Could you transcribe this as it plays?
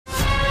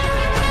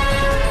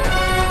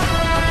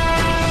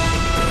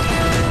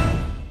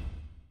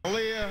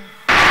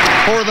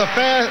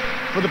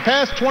For the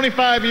past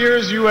 25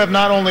 years, you have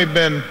not only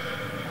been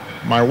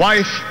my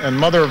wife and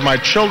mother of my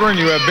children,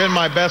 you have been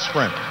my best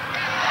friend.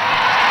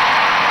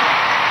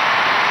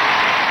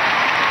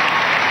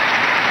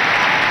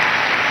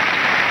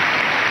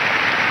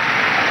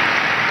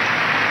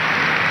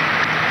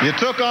 You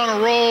took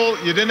on a role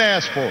you didn't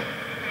ask for,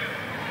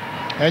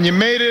 and you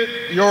made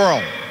it your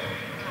own,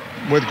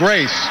 with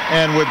grace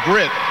and with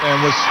grit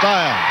and with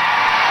style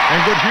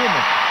and good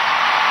humor.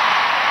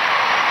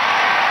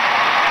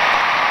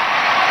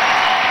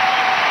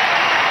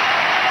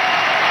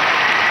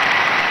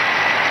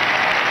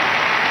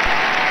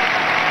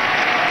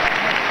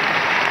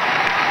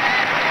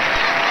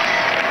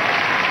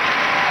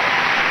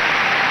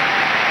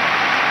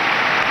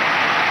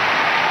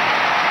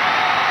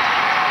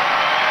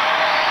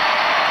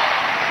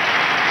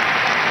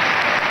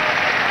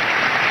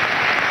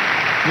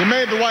 You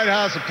made the White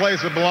House a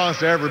place that belongs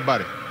to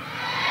everybody.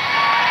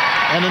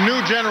 And a new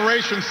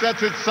generation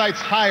sets its sights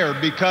higher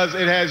because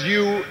it has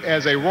you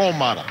as a role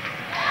model.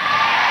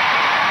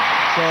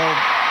 So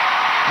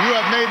you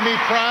have made me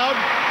proud,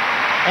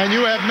 and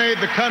you have made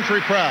the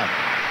country proud.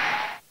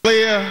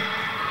 Leah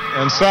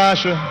and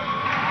Sasha,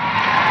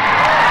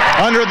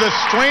 under the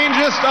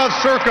strangest of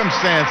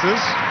circumstances,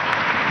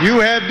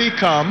 you have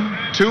become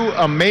two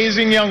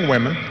amazing young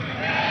women.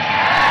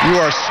 You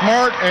are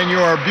smart and you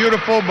are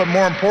beautiful, but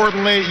more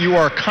importantly, you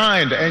are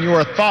kind and you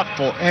are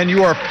thoughtful and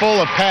you are full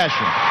of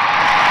passion.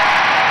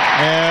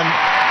 And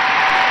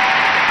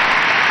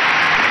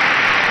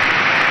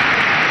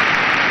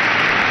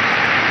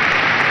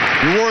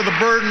you wore the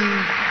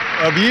burden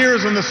of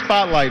years in the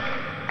spotlight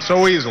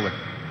so easily.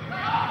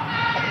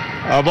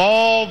 Of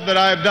all that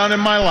I have done in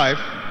my life,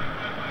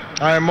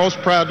 I am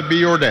most proud to be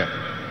your dad.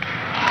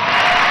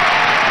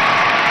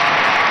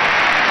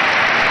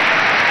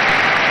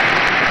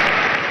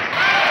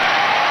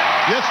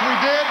 Yes, we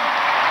did.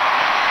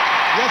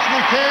 Yes,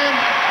 we can.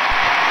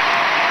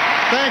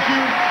 Thank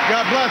you.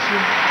 God bless you.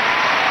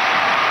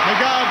 May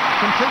God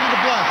continue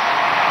to bless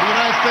the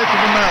United States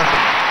of America.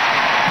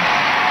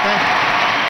 Thank you.